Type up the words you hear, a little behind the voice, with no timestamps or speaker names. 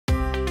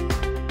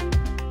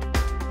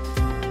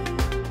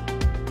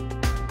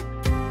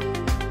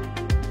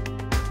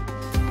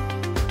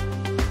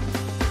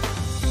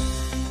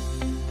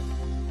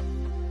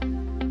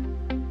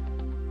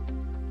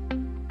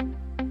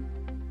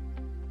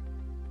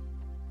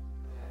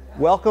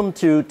Welcome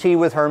to Tea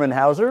with Hermann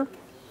Hauser.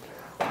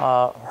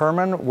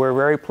 Hermann, we're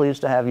very pleased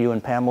to have you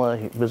and Pamela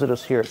visit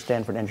us here at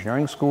Stanford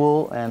Engineering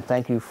School, and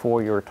thank you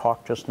for your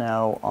talk just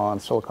now on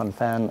Silicon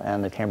Fen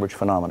and the Cambridge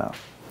phenomena,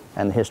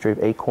 and the history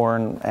of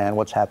Acorn and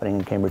what's happening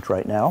in Cambridge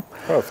right now.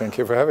 Oh, thank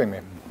you for having me.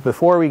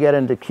 Before we get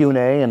into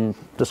Q&A and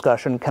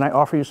discussion, can I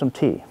offer you some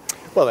tea?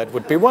 Well, that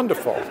would be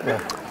wonderful.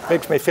 Yeah.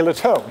 Makes me feel at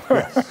home.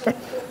 Yes.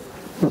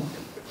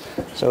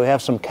 So we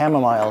have some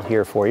chamomile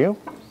here for you.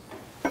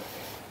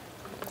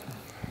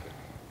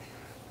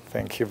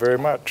 Thank you very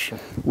much.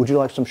 Would you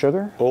like some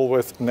sugar?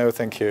 Always, no,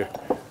 thank you.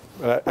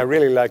 I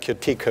really like your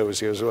tea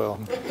cozy as well.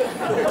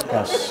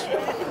 Yes.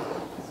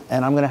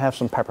 And I'm going to have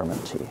some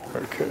peppermint tea.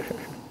 Okay.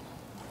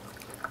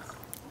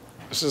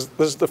 This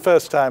is the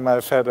first time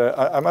I've had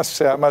I must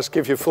say, I must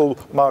give you full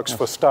marks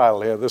for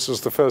style here. This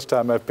is the first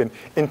time I've been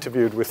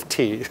interviewed with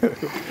tea.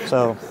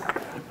 So,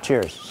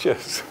 cheers.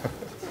 Cheers.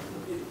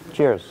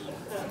 Cheers.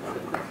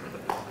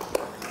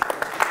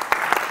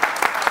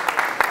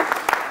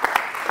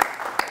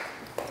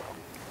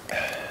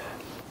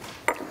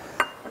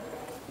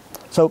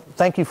 So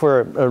thank you for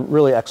a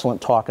really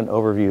excellent talk and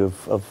overview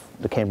of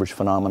the Cambridge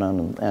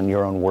phenomenon and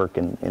your own work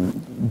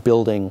in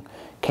building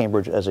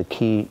Cambridge as a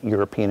key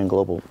European and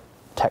global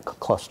tech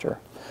cluster.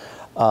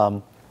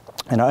 And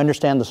I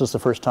understand this is the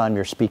first time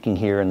you're speaking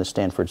here in the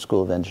Stanford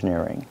School of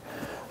Engineering.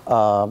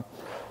 But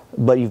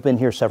you've been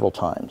here several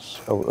times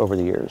over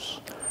the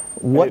years.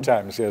 Many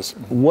times, yes.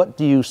 What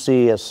do you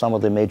see as some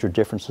of the major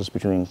differences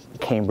between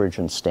Cambridge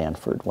and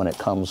Stanford when it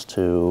comes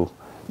to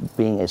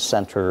being a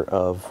center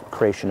of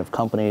creation of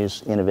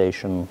companies,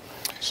 innovation,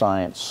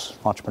 science,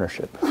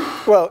 entrepreneurship?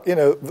 Well, you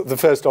know, the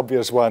first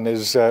obvious one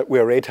is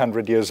we're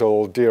 800 years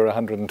old, you're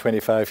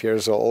 125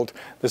 years old.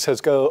 This has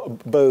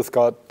both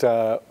got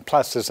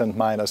pluses and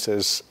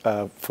minuses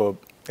for,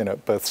 you know,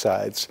 both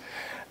sides.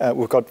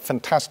 We've got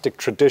fantastic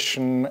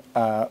tradition.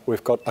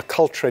 We've got a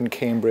culture in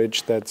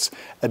Cambridge that's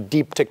a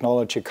deep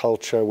technology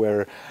culture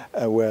where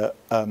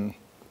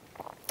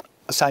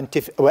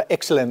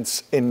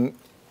excellence in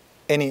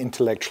any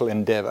intellectual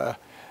endeavor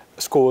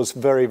scores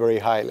very, very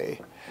highly.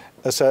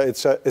 So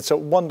it's a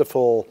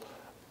wonderful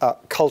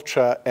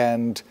culture,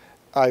 and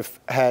I've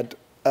had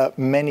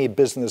many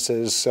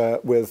businesses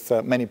with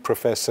many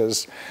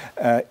professors.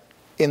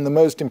 In the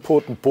most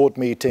important board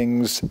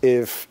meetings,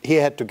 if he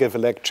had to give a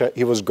lecture,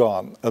 he was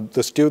gone.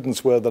 The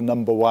students were the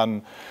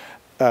 #1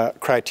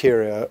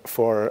 criteria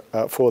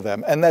for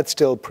them, and that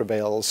still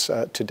prevails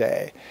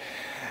today.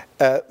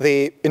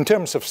 In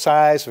terms of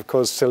size, of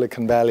course,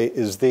 Silicon Valley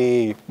is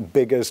the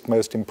biggest,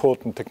 most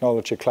important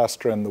technology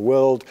cluster in the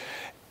world.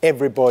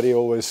 Everybody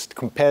always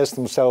compares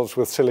themselves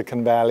with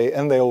Silicon Valley,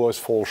 and they always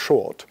fall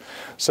short.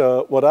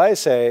 So what I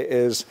say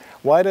is,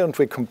 why don't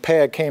we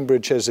compare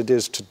Cambridge as it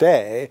is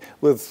today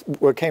with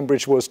where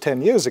Cambridge was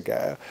 10 years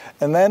ago?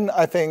 And then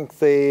I think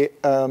the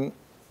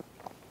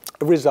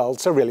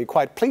results are really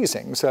quite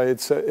pleasing. So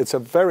it's a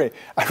very,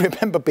 I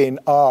remember being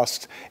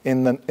asked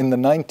in the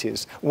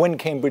 90s when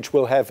Cambridge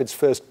will have its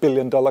first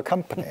billion-dollar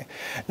company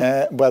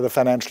by the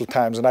Financial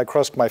Times, and I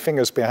crossed my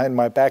fingers behind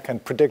my back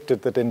and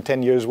predicted that in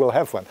 10 years we'll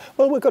have one.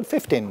 Well, we've got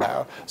 15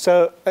 now.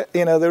 So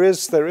you know, there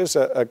is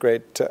a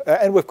great,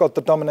 and we've got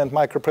the dominant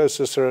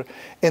microprocessor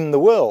in the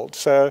world.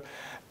 So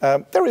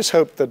there is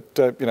hope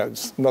that you know,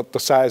 it's not the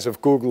size of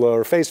Google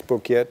or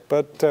Facebook yet,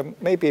 but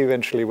maybe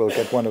eventually we'll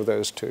get one of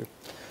those too.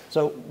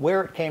 So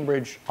where at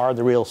Cambridge are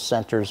the real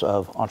centers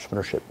of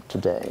entrepreneurship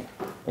today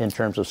in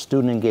terms of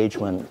student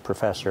engagement,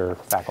 professor,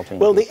 faculty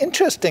engagement? Well, the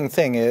interesting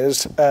thing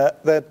is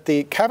that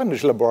the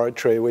Cavendish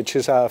Laboratory, which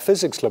is our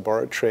physics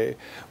laboratory,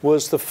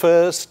 was the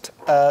first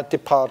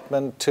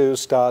department to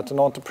start an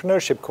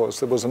entrepreneurship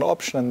course. There was an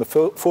option in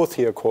the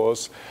fourth-year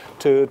course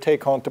to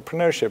take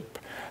entrepreneurship.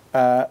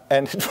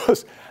 And it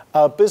was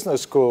our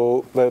business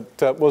school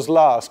that was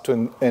last to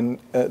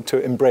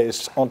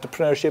embrace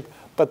entrepreneurship,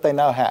 but they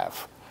now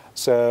have.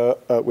 So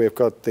we've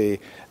got the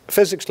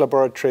physics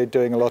laboratory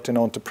doing a lot in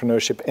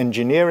entrepreneurship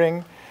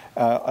engineering.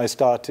 I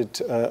started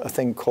a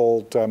thing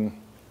called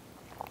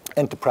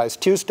Enterprise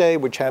Tuesday,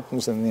 which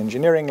happens in the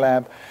engineering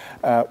lab.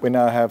 We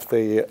now have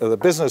the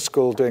business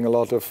school doing a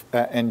lot of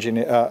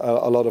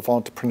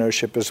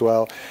entrepreneurship as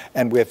well,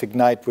 and we have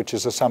Ignite, which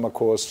is a summer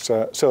course.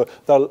 So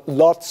there are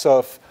lots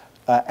of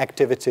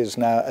activities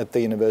now at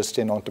the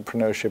university in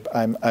entrepreneurship.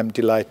 I'm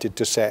delighted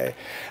to say,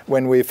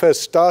 when we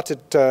first started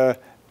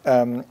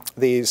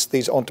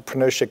these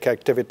entrepreneurship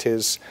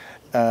activities,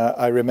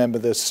 I remember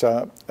this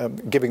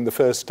giving the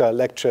first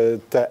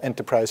lecture at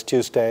Enterprise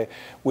Tuesday.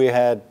 We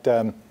had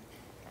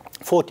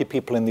 40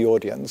 people in the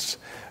audience.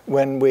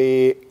 When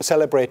we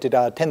celebrated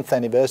our 10th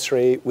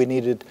anniversary, we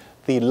needed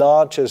the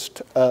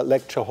largest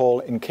lecture hall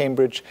in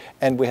Cambridge,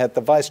 and we had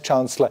the Vice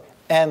Chancellor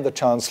and the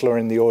Chancellor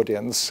in the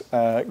audience,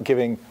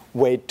 giving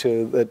weight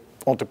to that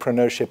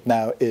entrepreneurship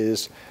now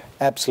is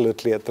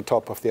absolutely at the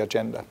top of the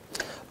agenda.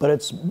 But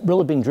it's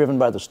really being driven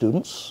by the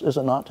students, is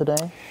it not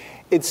today?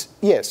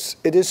 Yes,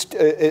 it is.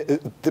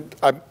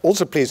 I'm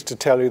also pleased to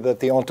tell you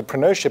that the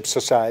Entrepreneurship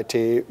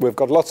Society, we've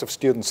got lots of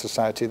student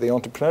society. The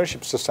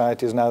Entrepreneurship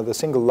Society is now the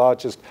single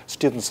largest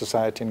student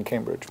society in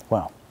Cambridge.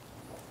 Wow,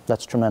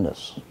 that's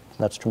tremendous.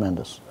 That's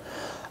tremendous.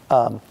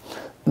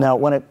 Now,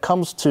 when it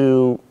comes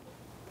to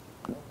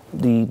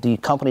the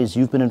companies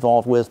you've been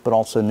involved with, but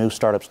also new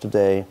startups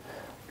today,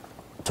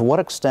 to what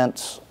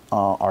extent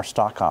are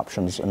stock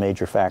options a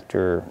major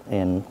factor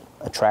in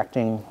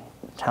attracting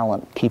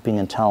talent,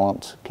 keeping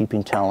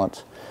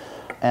talent,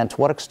 and to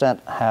what extent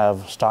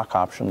have stock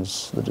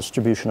options, the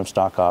distribution of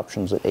stock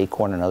options at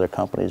Acorn and other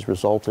companies,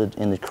 resulted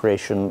in the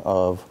creation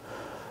of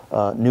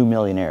new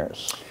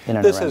millionaires in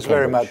and around Cambridge? This has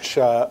very much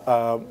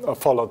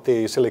followed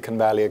the Silicon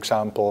Valley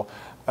example.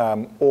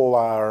 All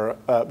our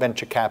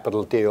venture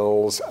capital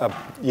deals,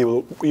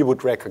 you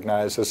would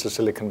recognize as the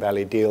Silicon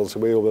Valley deals.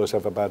 We always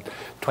have about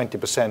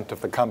 20%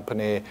 of the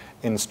company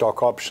in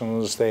stock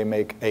options. They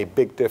make a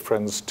big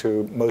difference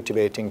to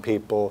motivating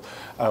people.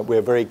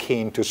 We're very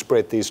keen to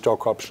spread these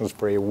stock options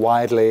very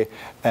widely.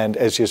 And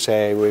as you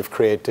say, we've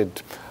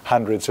created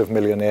hundreds of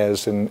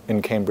millionaires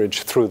in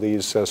Cambridge through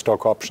these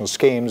stock option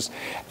schemes.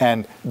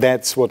 And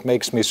that's what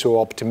makes me so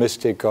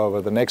optimistic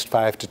over the next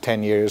 5 to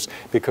 10 years,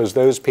 because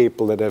those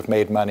people that have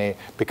made money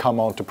become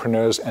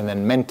entrepreneurs and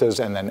then mentors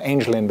and then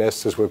angel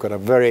investors. We've got a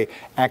very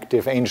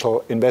active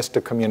angel investor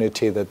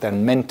community that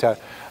then mentor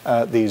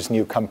these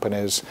new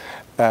companies.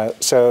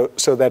 So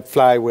that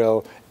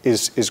flywheel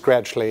is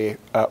gradually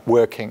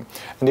working.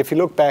 And if you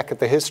look back at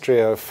the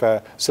history of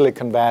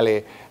Silicon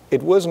Valley,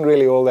 it wasn't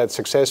really all that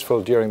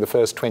successful during the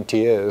first 20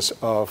 years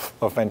of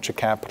venture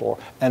capital,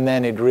 and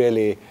then it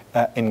really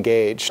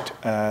engaged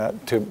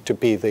to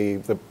be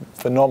the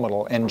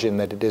phenomenal engine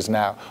that it is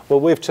now.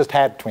 Well, we've just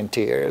had 20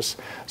 years,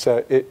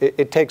 so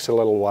it takes a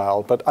little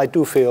while, but I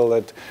do feel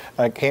that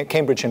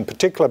Cambridge in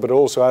particular, but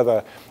also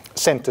other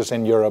centers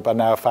in Europe are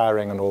now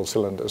firing on all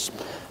cylinders.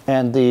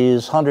 And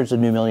these hundreds of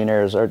new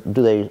millionaires,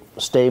 do they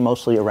stay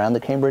mostly around the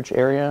Cambridge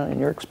area in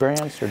your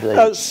experience? Or do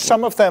they...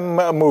 Some of them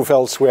move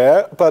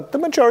elsewhere, but the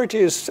majority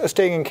is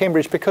staying in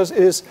Cambridge because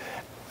it is,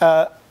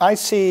 I'm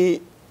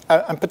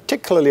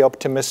particularly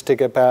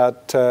optimistic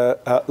about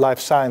life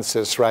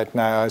sciences right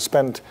now.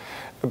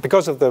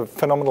 Because of the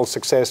phenomenal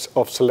success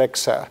of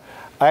Solexa,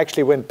 I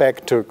actually went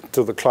back to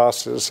the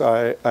classes.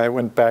 I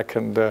went back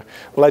and,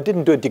 well, I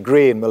didn't do a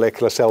degree in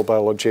molecular cell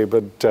biology,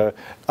 but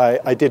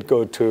I did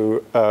go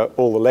to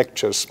all the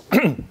lectures.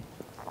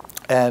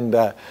 And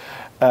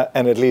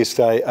at least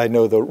I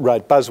know the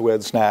right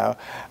buzzwords now,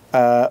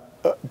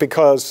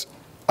 because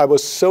I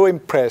was so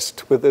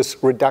impressed with this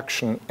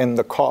reduction in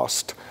the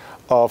cost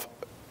of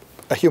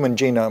a human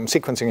genome,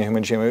 sequencing a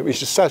human genome,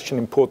 which is such an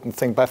important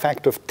thing, by a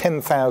factor of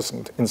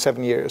 10,000 in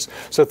 7 years.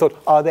 So I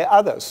thought, are there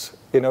others?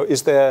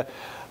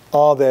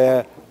 Are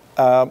there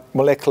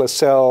molecular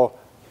cell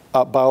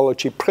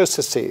biology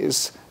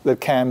processes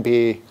that can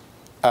be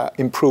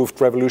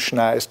improved,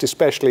 revolutionized,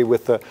 especially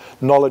with the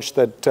knowledge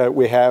that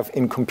we have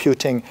in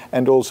computing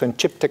and also in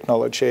chip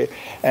technology?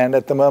 And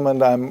at the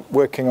moment, I'm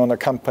working on a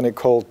company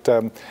called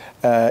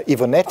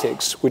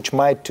Evonetics, which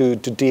might do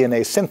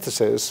DNA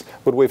synthesis,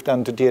 what we've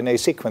done to DNA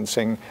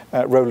sequencing,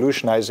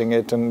 revolutionizing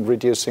it and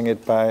reducing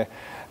it by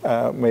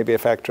maybe a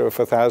factor of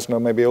 1,000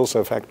 or maybe also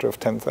a factor of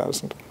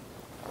 10,000.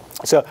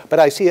 So, but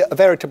I see a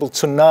veritable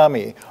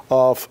tsunami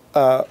of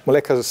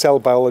molecular cell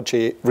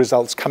biology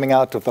results coming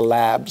out of the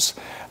labs,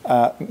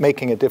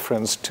 making a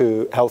difference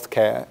to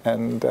healthcare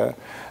and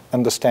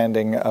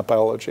understanding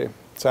biology.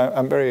 So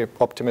I'm very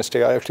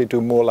optimistic. I actually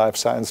do more life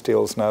science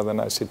deals now than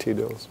ICT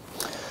deals.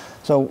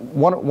 So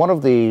one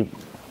of the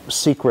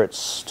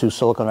secrets to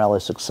Silicon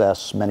Valley's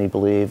success, many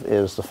believe,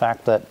 is the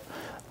fact that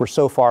we're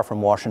so far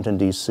from Washington,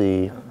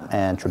 D.C.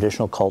 and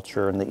traditional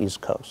culture in the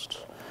East Coast.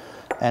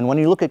 And when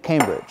you look at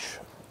Cambridge,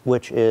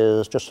 which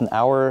is just an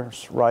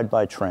hour's ride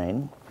by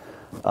train,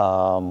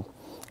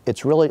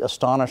 it's really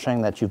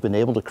astonishing that you've been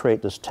able to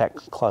create this tech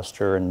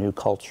cluster and new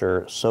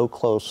culture so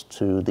close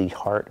to the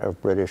heart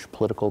of British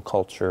political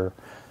culture,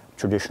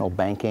 traditional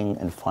banking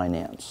and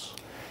finance.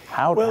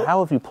 How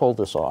have you pulled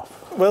this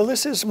off? Well,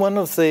 this is one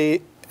of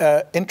the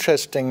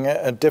interesting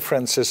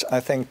differences,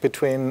 I think,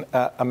 between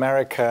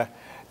America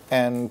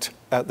and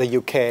the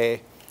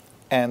UK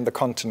and the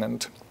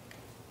continent.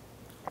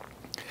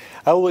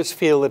 I always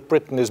feel that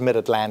Britain is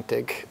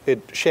mid-Atlantic.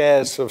 It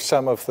shares of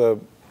some of the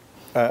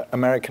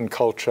American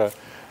culture,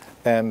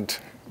 and,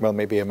 well,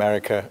 maybe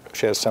America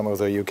shares some of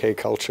the UK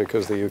culture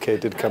because the UK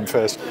did come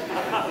first,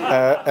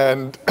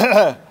 and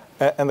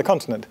the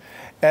continent.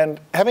 And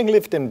having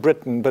lived in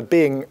Britain, but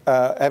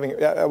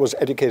I was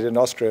educated in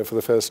Austria for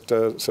the first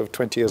sort of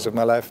 20 years of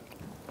my life,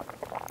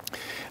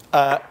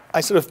 I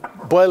sort of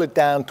boil it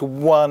down to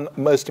one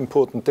most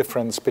important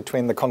difference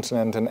between the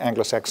continent and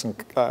Anglo-Saxon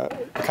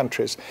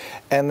countries,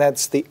 and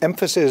that's the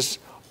emphasis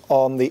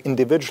on the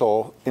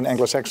individual in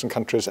Anglo-Saxon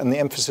countries and the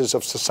emphasis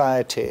of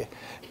society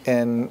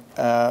on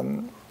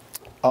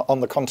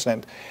the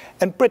continent.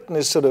 And Britain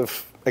is sort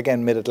of,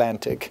 again,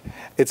 mid-Atlantic.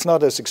 It's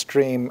not as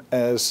extreme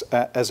as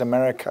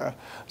America.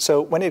 So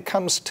when it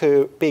comes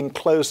to being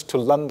close to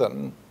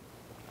London,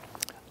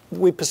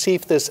 we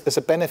perceive this as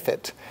a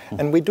benefit.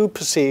 And we do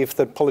perceive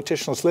that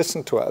politicians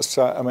listen to us.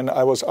 I mean,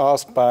 I was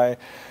asked by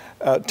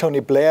Tony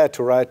Blair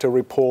to write a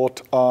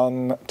report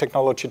on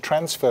technology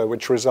transfer,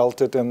 which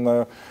resulted in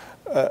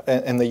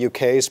the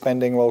UK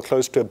spending, well,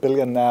 close to $1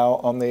 billion now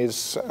on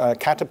these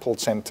catapult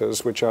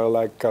centers, which are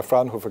like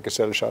Fraunhofer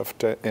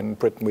Gesellschaft in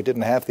Britain. We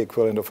didn't have the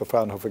equivalent of a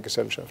Fraunhofer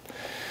Gesellschaft.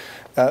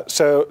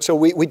 So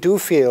we do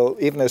feel,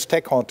 even as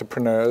tech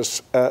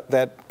entrepreneurs,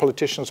 that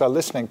politicians are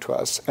listening to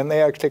us, and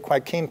they are actually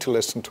quite keen to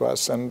listen to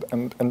us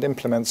and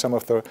implement some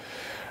of the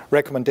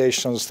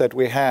recommendations that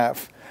we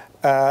have.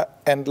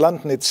 And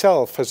London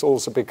itself has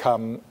also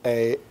become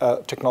a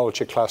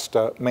technology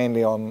cluster,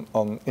 mainly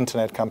on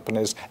internet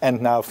companies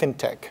and now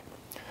fintech.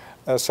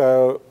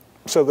 So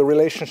the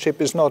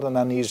relationship is not an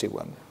uneasy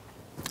one.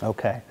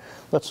 Okay.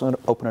 Let's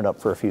open it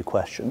up for a few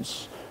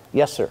questions.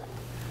 Yes, sir.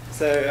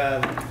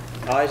 So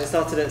I just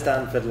started at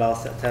Stanford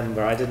last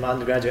September. I did my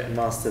undergraduate and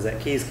master's at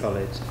Key's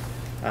College.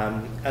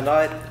 And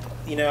I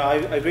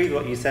agree with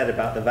what you said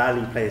about the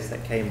value placed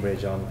at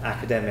Cambridge on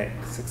academic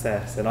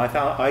success, and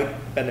I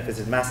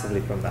benefited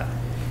massively from that.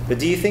 But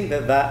do you think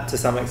that to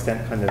some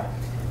extent kind of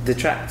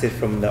detracted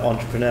from the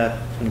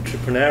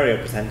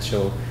entrepreneurial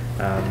potential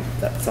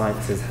that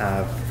sciences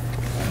have?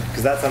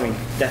 Because that's something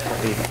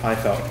definitely I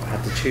felt I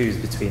had to choose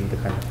between the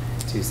kind of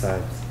two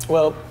sides.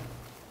 Well,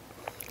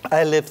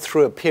 I lived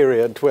through a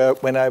period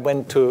when I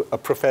went to a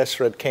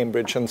professor at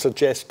Cambridge and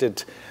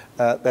suggested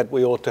that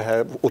we ought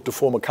to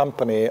form a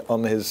company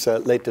on his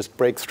latest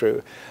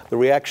breakthrough. The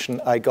reaction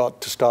I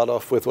got to start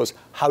off with was,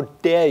 "How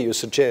dare you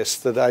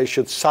suggest that I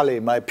should sully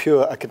my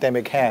pure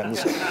academic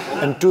hands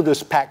and do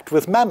this pact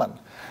with Mammon?"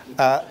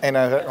 And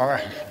I thought, all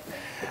right,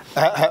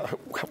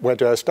 where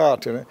do I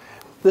start? You know?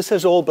 This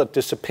has all but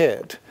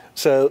disappeared.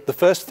 So the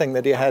first thing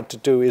that you had to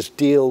do is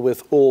deal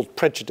with old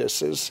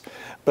prejudices,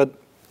 but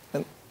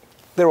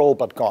they're all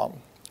but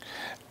gone.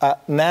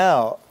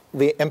 Now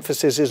the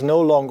emphasis is no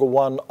longer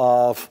one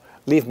of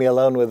leave me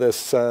alone with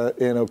this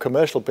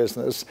commercial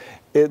business.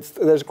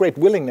 There's great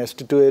willingness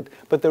to do it,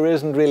 but there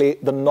isn't really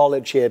the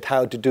knowledge yet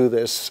how to do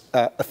this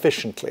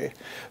efficiently.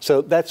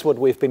 So that's what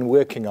we've been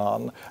working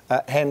on.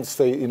 Hence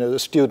the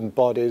student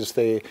bodies.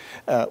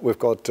 We've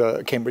got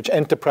Cambridge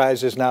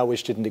Enterprises now,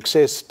 which didn't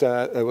exist.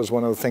 It was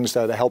one of the things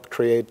that I helped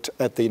create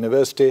at the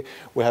university.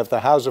 We have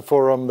the Hauser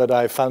Forum that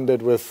I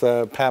funded with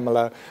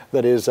Pamela.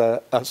 That is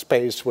a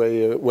space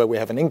where we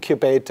have an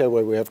incubator,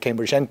 where we have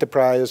Cambridge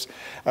Enterprise,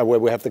 where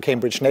we have the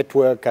Cambridge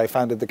Network. I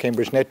founded the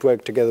Cambridge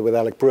Network together with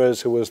Alec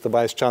Brewers, who was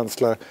the Vice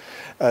Chancellor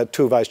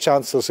 2 Vice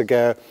Chancellors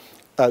ago,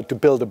 to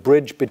build a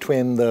bridge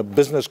between the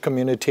business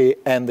community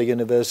and the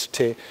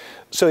university.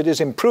 So it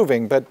is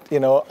improving, but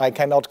I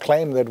cannot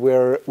claim that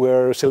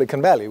we're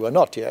Silicon Valley. We're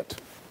not yet,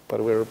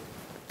 but we're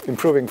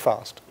improving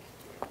fast.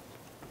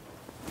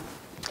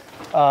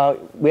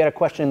 We had a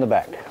question in the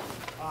back.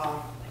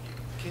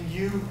 Can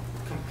you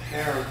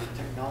compare the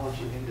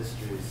technology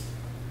industries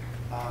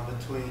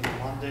between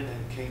London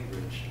and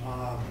Cambridge?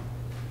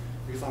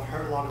 Because I've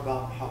heard a lot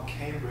about how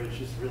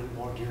Cambridge is really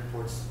more geared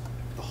towards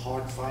the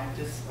hard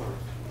scientists, or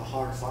the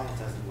hard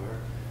science as it were.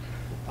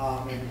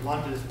 And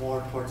London is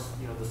more towards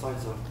the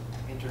sides of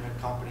internet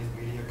companies,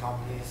 media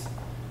companies.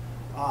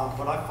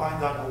 But I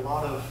find that a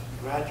lot of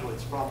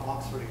graduates from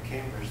Oxford and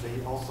Cambridge,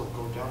 they also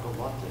go down to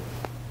London.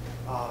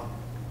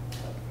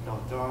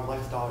 There are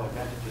lifestyle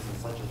advantages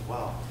and such as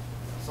well.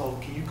 So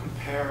can you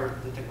compare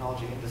the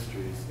technology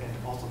industries and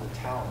also the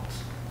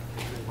talents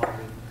between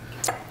London?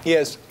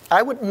 Yes,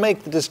 I would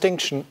make the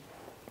distinction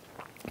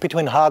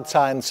between hard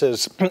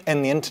sciences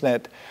and the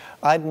internet.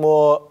 I'd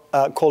more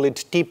call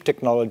it deep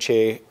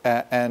technology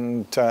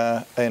and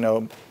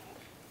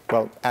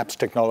apps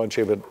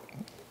technology, but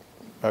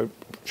I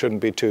shouldn't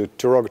be too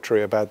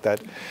derogatory about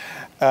that.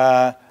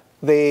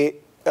 There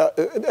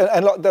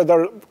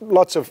are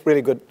lots of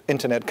really good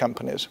internet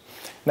companies.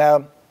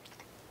 Now,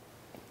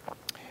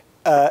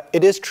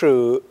 it is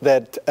true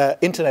that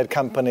internet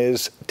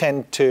companies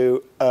tend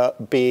to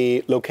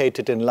be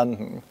located in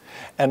London,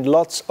 and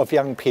lots of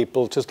young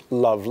people just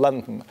love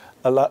London.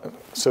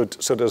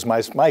 So does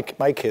my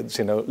kids,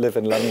 live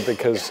in London,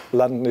 because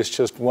London is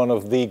just one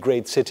of the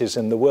great cities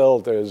in the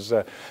world.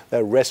 There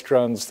are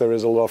restaurants, there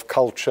is a lot of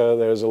culture,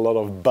 there is a lot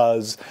of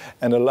buzz,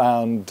 and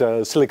around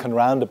Silicon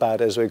Roundabout,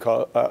 as we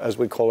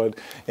call it,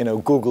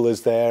 Google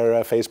is there,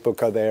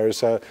 Facebook are there.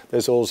 So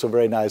there's also a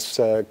very nice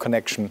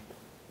connection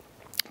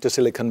to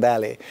Silicon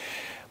Valley.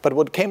 But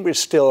what Cambridge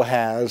still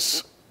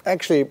has,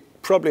 actually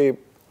probably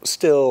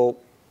still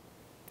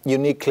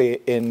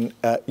uniquely in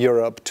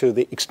Europe to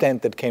the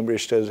extent that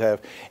Cambridge does have,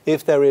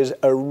 if there is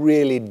a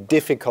really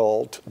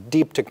difficult,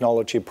 deep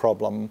technology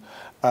problem,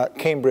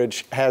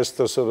 Cambridge has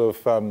the sort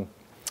of,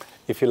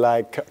 if you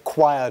like,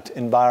 quiet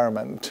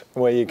environment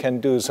where you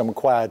can do some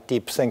quiet,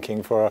 deep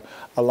thinking for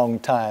a long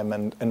time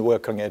and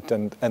work on it,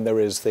 and there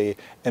is the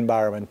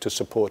environment to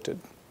support it.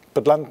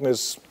 But London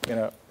is,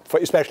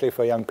 especially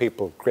for young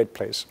people, great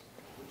place.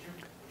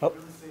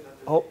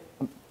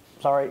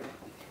 Sorry,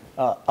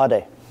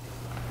 Ade.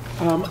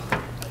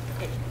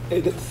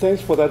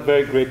 Thanks for that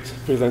very great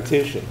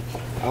presentation.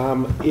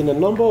 in a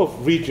number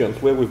of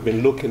regions where we've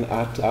been looking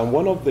at,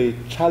 one of the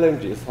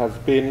challenges has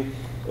been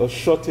a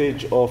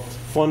shortage of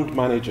fund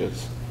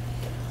managers.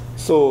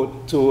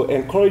 So to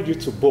encourage you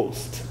to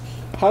boast,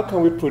 how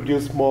can we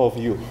produce more of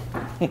you?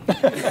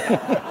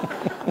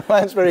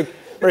 Well, it's very,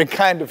 very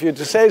kind of you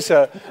to say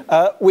so.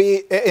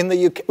 In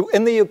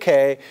the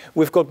UK,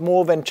 we've got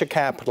more venture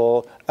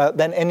capital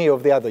than any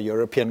of the other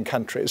European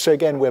countries. So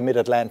again, we're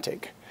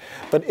mid-Atlantic.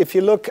 But if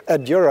you look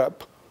at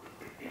Europe,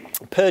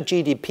 per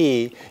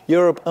GDP,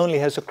 Europe only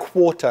has a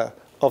quarter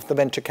of the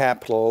venture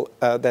capital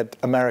that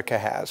America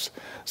has.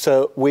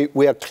 So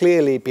we are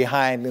clearly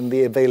behind in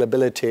the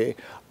availability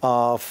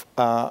of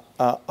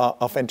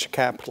venture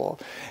capital.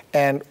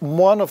 And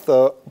one of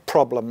the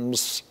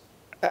problems,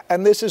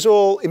 and this is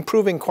all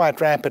improving quite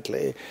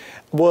rapidly,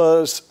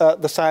 was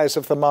the size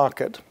of the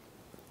market.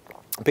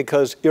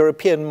 Because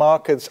European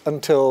markets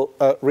until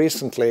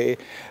recently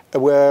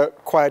were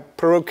quite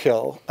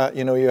parochial.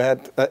 You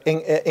had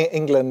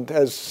England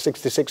has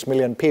 66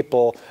 million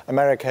people,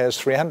 America has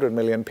 300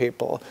 million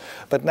people.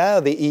 But now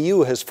the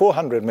EU has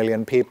 400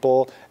 million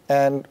people,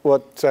 and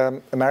what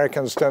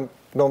Americans don't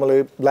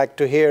normally like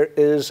to hear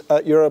is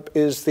Europe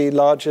is the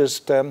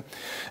largest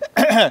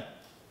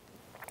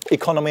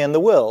economy in the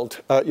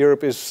world.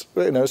 Europe is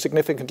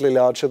significantly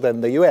larger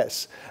than the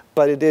US,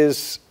 but it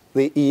is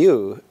the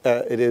EU,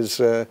 it is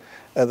the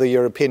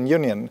European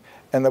Union.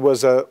 And there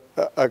was a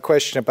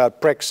question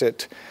about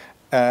Brexit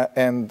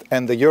and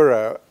the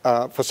euro.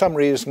 For some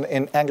reason,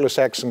 in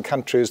Anglo-Saxon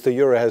countries, the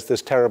euro has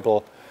this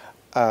terrible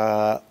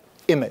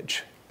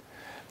image.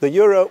 The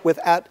euro,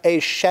 without a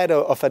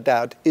shadow of a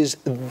doubt, is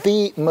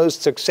the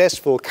most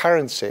successful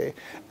currency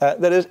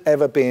that has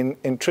ever been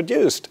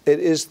introduced. It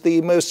is the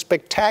most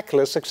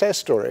spectacular success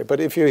story. But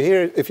if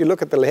you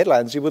look at the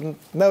headlines, you wouldn't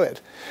know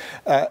it.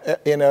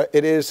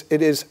 It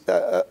is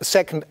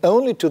second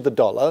only to the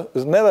dollar.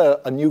 There's never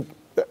a new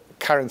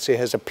currency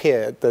has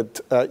appeared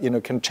that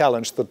can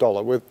challenge the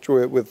dollar,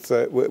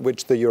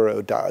 which the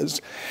euro does.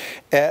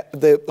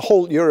 The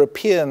whole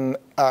European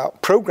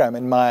program,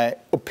 in my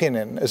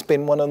opinion, has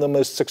been one of the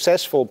most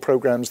successful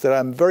programs that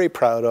I'm very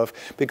proud of,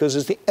 because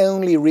it's the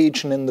only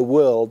region in the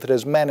world that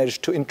has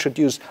managed to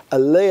introduce a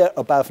layer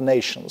above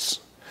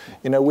nations.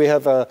 We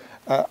have a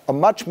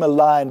much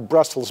maligned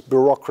Brussels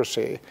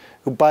bureaucracy,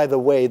 who, by the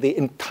way, the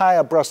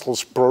entire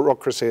Brussels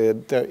bureaucracy,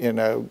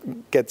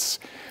 gets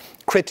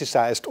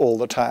criticized all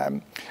the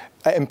time,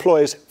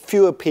 employs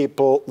fewer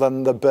people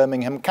than the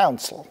Birmingham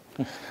Council.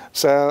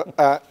 So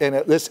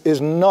this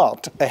is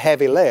not a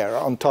heavy layer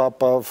on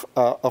top of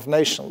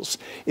nations.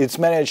 It's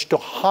managed to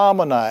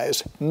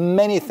harmonize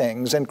many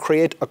things and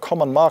create a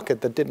common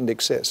market that didn't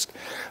exist.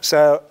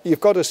 So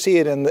you've got to see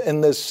it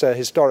in this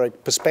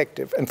historic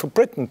perspective. And for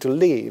Britain to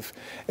leave,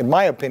 in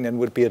my opinion,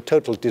 would be a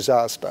total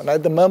disaster. And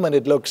at the moment,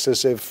 it looks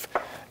as if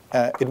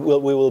we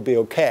will be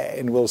okay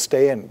and we'll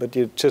stay in, but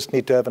you just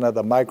need to have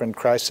another migrant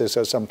crisis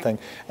or something,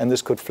 and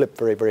this could flip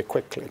very, very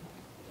quickly.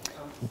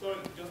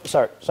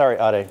 Sorry,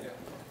 Ade.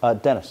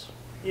 Dennis.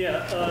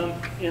 Yeah,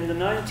 in the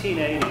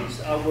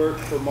 1980s, I worked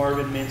for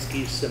Marvin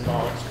Minsky's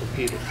Symbolics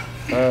Computers.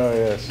 Oh,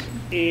 yes.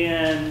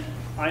 And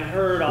I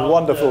heard all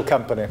wonderful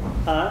company.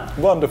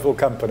 Wonderful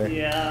company.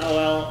 Yeah,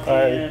 well,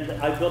 and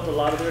I built a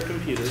lot of their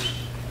computers.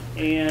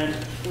 And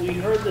we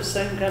heard the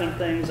same kind of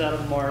things out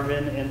of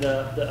Marvin and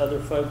the other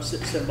folks at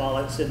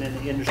Symbolics and in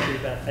the industry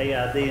about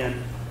AI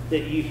then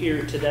that you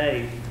hear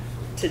today.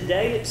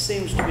 Today it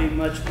seems to be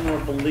much more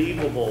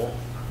believable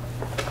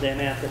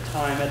than at the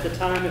time. At the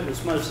time it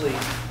was mostly,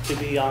 to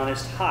be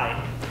honest,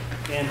 hype.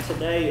 And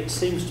today it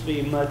seems to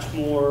be much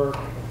more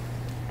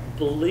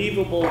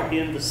believable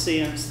in the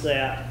sense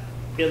that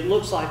it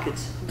looks like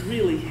it's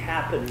really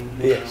happening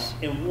now. Yes.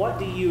 And what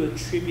do you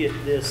attribute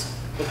this?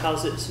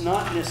 Because it's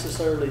not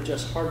necessarily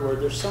just hardware.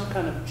 There's some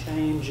kind of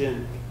change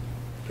in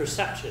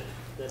perception.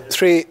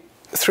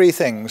 Three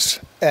things.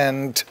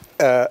 And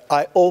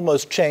I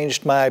almost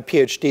changed my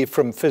PhD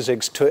from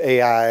physics to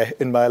AI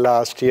in my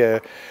last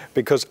year,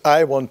 because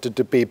I wanted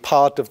to be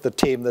part of the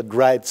team that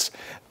writes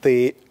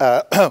the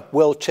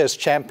World Chess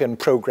Champion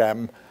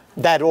program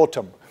that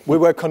autumn. We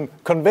were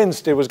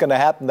convinced it was going to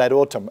happen that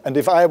autumn. And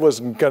if I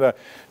wasn't going to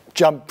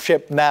jump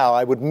ship now,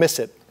 I would miss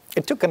it.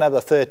 It took another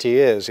 30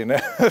 years,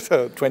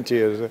 so 20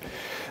 years.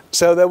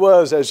 So there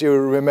was, as you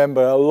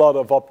remember, a lot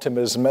of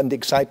optimism and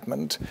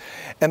excitement.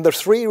 And the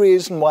three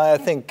reasons why I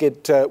think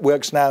it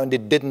works now and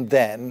it didn't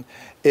then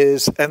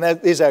is, and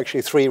that is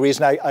actually three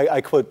reasons. I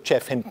quote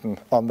Jeff Hinton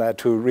on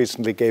that, who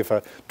recently gave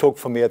a talk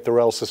for me at the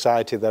Royal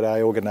Society that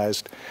I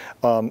organized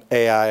on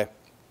AI.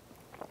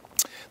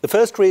 The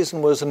first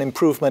reason was an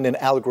improvement in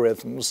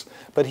algorithms,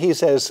 but he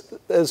says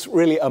there's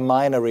really a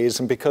minor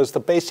reason, because the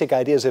basic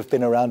ideas have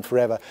been around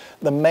forever.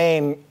 The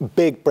main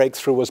big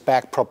breakthrough was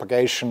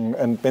backpropagation,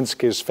 and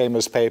Minsky's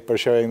famous paper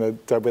showing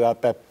that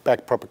without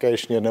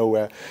backpropagation,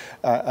 where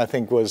I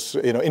think was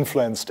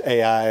influenced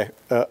AI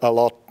a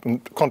lot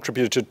and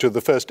contributed to the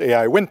first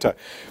AI winter.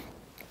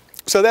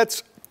 So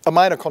that's a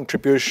minor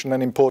contribution,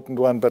 an important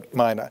one, but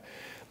minor.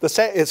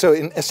 So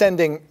in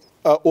ascending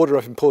order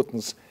of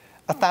importance,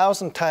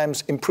 1,000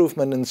 times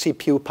improvement in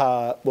CPU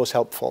power was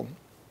helpful.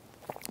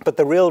 But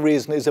the real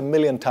reason is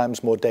 1,000,000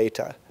 times more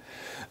data.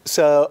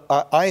 So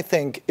I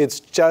think it's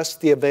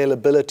just the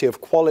availability of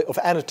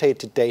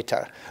annotated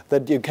data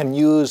that you can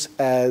use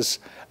as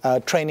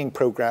training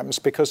programs,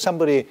 because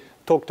somebody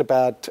talked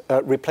about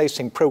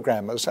replacing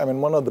programmers. I mean,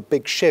 one of the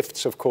big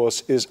shifts, of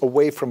course, is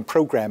away from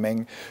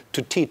programming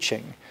to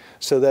teaching,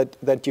 so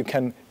that you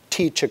can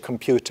teach a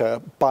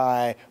computer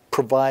by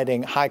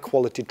providing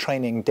high-quality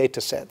training data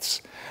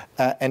sets.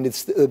 And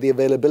it's the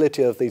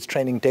availability of these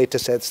training data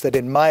sets that,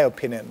 in my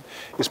opinion,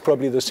 is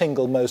probably the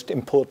single most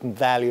important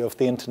value of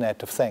the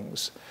Internet of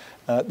Things.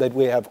 That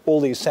we have all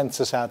these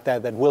sensors out there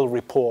that will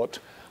report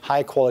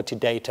high-quality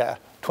data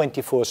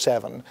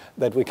 24/7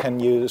 that we can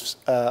use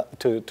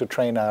to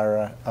train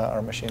our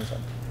machines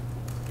on.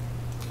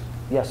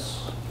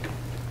 Yes.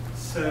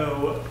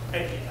 So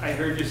I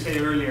heard you say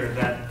earlier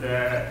that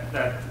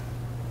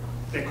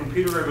the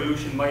computer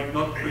revolution might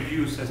not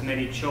produce as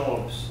many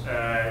jobs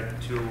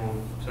to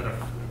sort of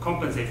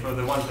compensate for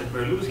the ones that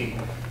we're losing,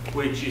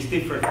 which is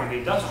different from the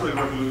Industrial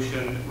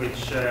Revolution,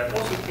 which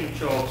also took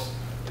jobs,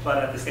 but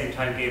at the same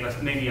time gave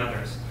us many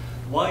others.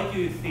 Why do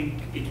you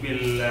think it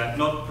will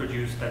not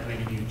produce that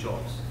many new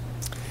jobs?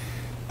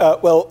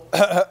 Well,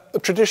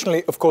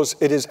 traditionally, of course,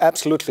 it is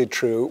absolutely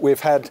true. We've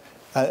had,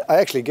 I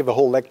actually give a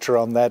whole lecture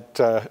on that,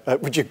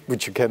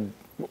 which you can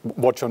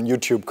watch on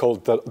YouTube,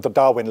 called the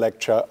Darwin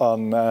Lecture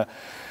on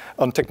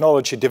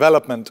technology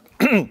development.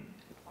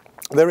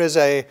 There is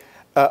a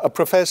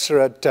professor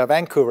at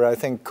Vancouver, I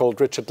think, called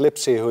Richard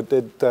Lipsey, who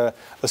did a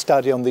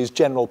study on these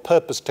general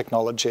purpose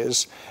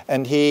technologies,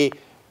 and he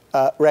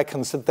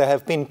reckons that there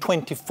have been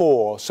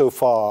 24 so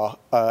far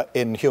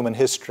in human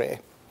history.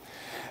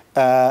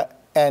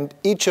 And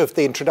each of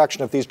the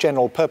introduction of these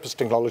general purpose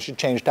technology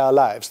changed our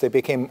lives. They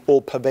became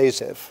all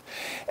pervasive.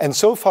 And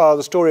so far,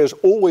 the story has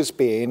always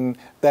been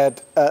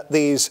that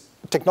these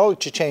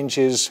technology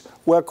changes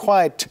were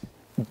quite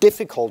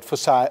difficult for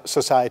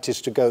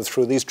societies to go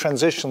through. These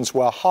transitions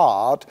were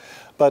hard,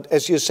 but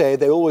as you say,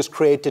 they always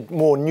created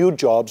more new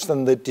jobs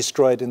than they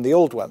destroyed in the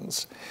old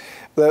ones.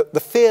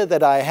 The fear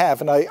that I have,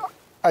 and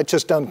I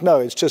just don't know,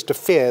 it's just a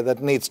fear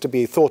that needs to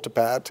be thought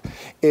about,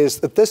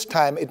 is that this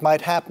time it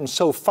might happen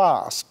so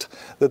fast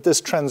that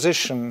this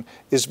transition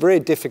is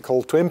very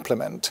difficult to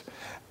implement.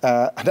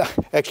 And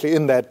actually,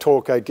 in that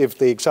talk, I give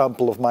the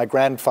example of my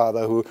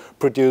grandfather, who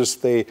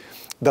produced the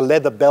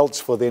leather belts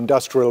for the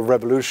Industrial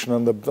Revolution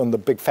on the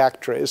big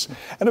factories.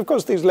 And of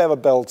course, these leather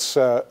belts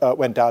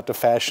went out of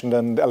fashion,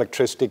 and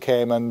electricity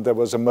came, and there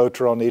was a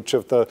motor on each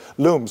of the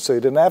looms, so you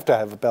didn't have to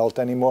have a belt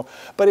anymore.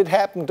 But it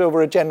happened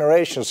over a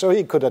generation, so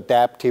he could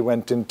adapt. He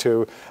went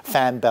into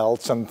fan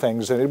belts and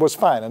things, and it was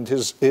fine, and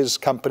his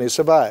company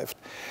survived.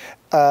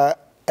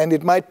 And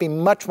it might be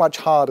much, much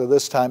harder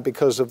this time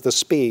because of the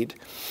speed.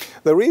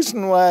 The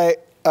reason why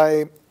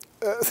I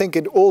think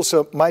it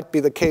also might be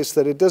the case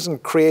that it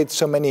doesn't create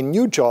so many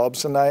new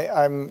jobs, and I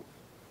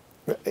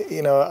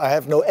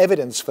have no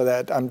evidence for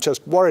that, I'm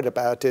just worried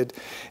about it,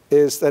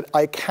 is that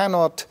I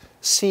cannot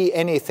see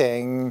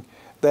anything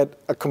that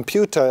a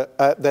computer,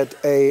 that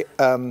a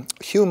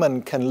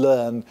human can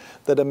learn,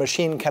 that a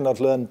machine cannot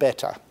learn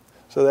better.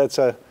 So that's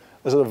a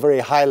sort of very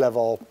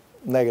high-level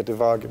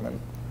negative argument.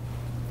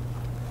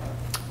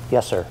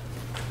 Yes, sir.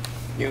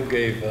 You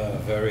gave a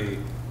very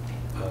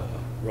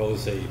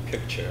rosy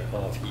picture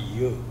of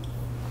EU.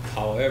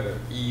 However,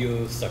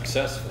 EU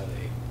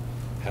successfully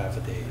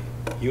have the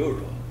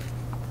euro,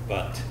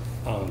 but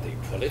on the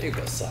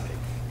political side,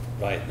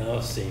 right now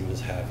seems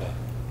have a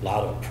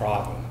lot of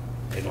problem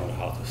they don't know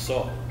how to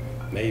solve.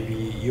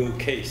 Maybe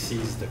UK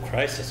sees the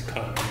crisis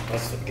coming,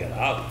 wants to get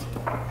out.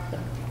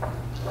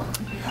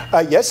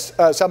 Yes,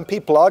 some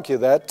people argue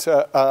that.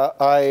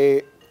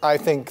 I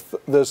think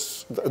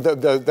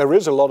there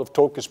is a lot of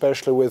talk,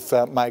 especially with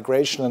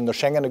migration and the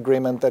Schengen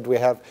Agreement that we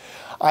have.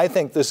 I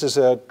think this is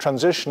a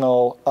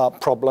transitional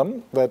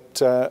problem that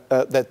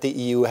the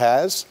EU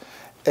has.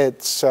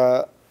 It's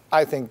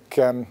I think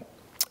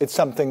it's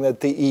something that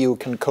the EU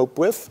can cope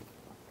with,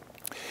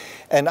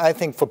 and I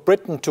think for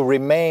Britain to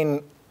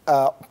remain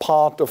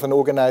part of an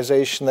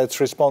organization that's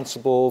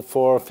responsible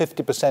for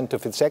 50%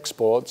 of its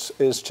exports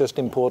is just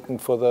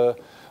important for the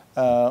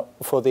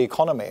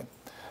economy.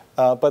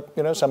 But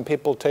some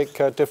people take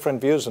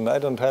different views, and I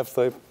don't have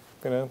the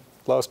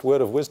last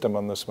word of wisdom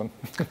on this one.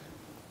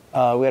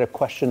 We had a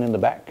question in the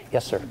back.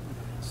 Yes, sir.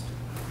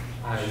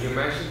 You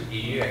mentioned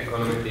EU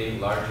economy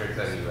being larger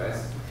than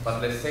US,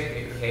 but let's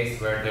take a case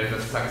where there's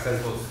a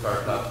successful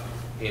startup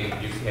in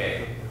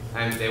UK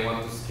and they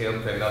want to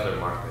scale to another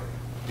market.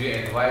 Do you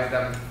advise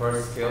them to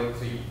first scale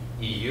to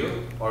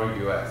EU or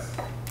US?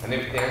 And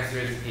if the answer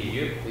is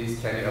EU, please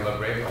can you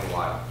elaborate on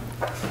why?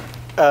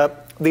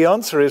 The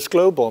answer is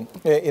global.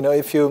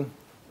 If you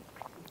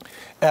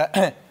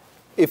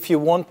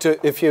want to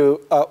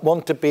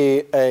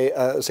be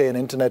say an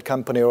internet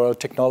company or a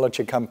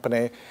technology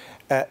company,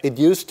 it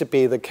used to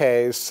be the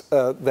case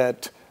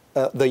that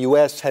the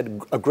US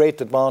had a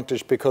great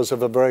advantage because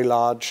of a very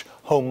large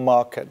home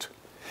market.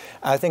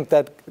 I think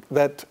that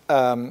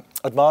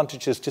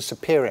advantage is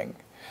disappearing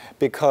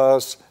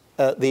because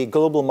the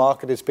global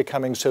market is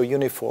becoming so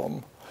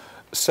uniform.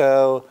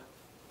 So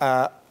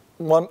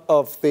one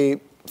of the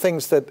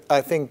things that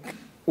I think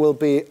will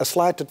be a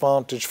slight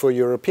advantage for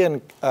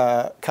European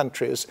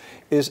countries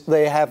is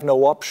they have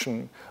no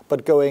option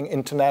but going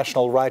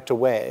international right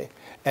away.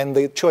 And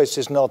the choice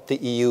is not the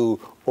EU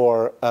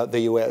or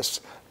the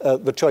US.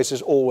 The choice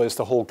is always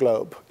the whole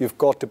globe. You've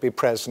got to be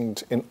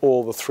present in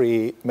all the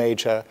three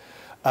major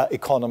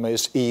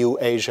economies, EU,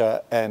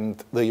 Asia,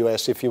 and the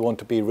US, if you want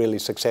to be really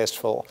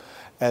successful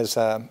as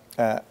a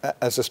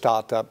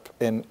startup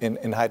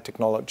in high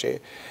technology.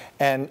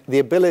 And the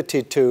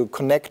ability to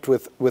connect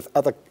with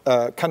other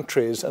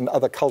countries and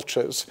other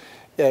cultures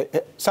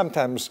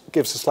sometimes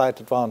gives a slight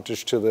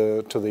advantage to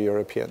the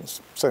Europeans,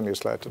 certainly a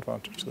slight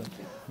advantage to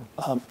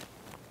them.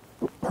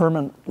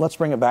 Hermann, let's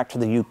bring it back to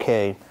the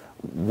UK.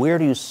 Where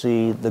do you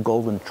see the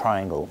Golden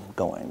Triangle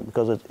going?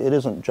 Because it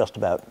isn't just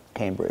about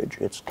Cambridge.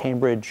 It's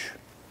Cambridge,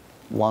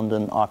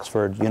 London,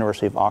 Oxford,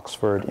 University of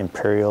Oxford,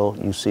 Imperial,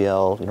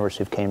 UCL,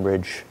 University of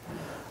Cambridge.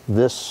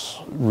 This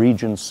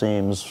region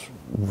seems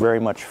very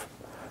much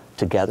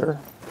together,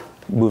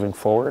 moving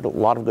forward. A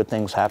lot of good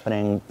things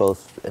happening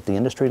both at the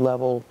industry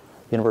level,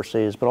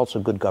 universities, but also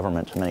good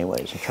government in many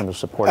ways in terms of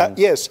supporting.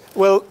 Yes,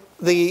 well,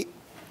 the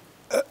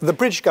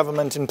British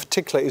government in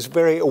particular is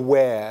very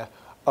aware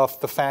of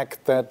the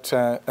fact that,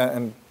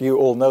 and you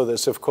all know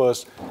this, of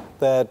course,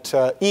 that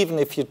even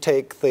if you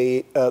take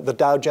the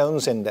Dow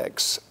Jones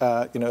index,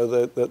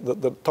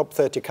 the top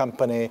 30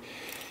 company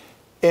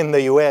in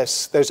the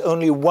US, there's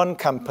only one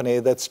company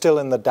that's still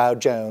in the Dow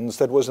Jones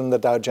that was in the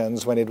Dow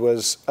Jones when it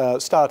was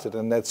started,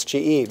 and that's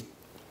GE.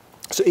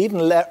 So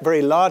even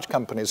very large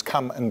companies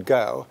come and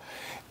go.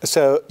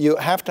 So you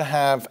have to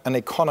have an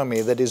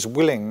economy that is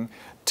willing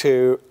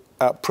to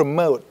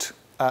promote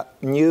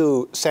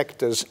new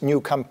sectors, new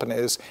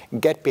companies,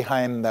 get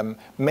behind them,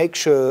 make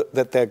sure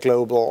that they're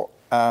global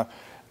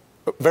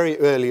very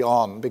early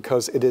on,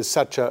 because it is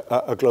such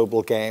a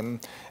global game.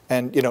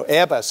 And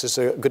Airbus is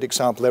a good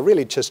example. There are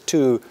really just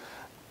two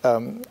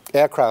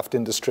aircraft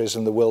industries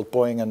in the world,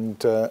 Boeing and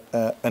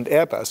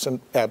Airbus.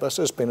 And Airbus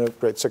has been a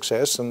great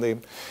success.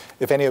 And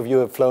if any of you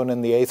have flown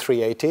in the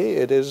A380,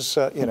 it is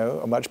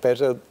a much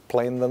better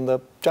plane than the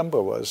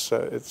Jumbo was.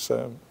 It's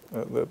the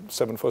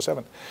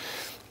 747.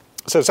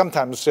 So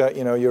sometimes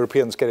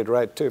Europeans get it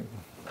right too.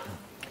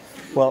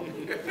 Well,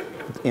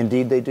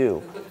 indeed they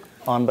do.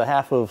 On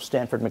behalf of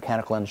Stanford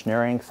Mechanical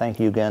Engineering, thank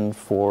you again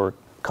for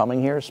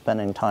coming here,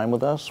 spending time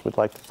with us. We'd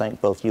like to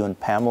thank both you and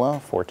Pamela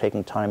for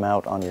taking time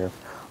out on your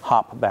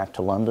hop back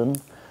to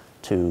London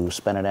to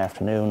spend an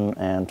afternoon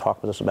and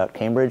talk with us about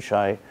Cambridge.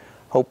 I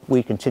hope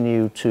we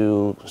continue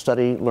to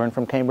study, learn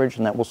from Cambridge,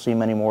 and that we'll see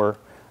many more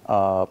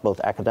both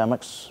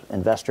academics,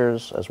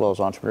 investors, as well as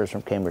entrepreneurs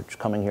from Cambridge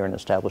coming here and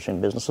establishing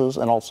businesses,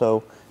 and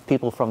also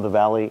people from the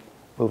Valley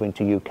moving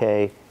to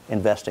UK,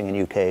 investing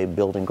in UK,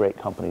 building great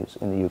companies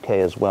in the UK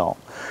as well.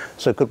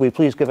 So could we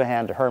please give a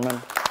hand to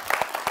Hermann?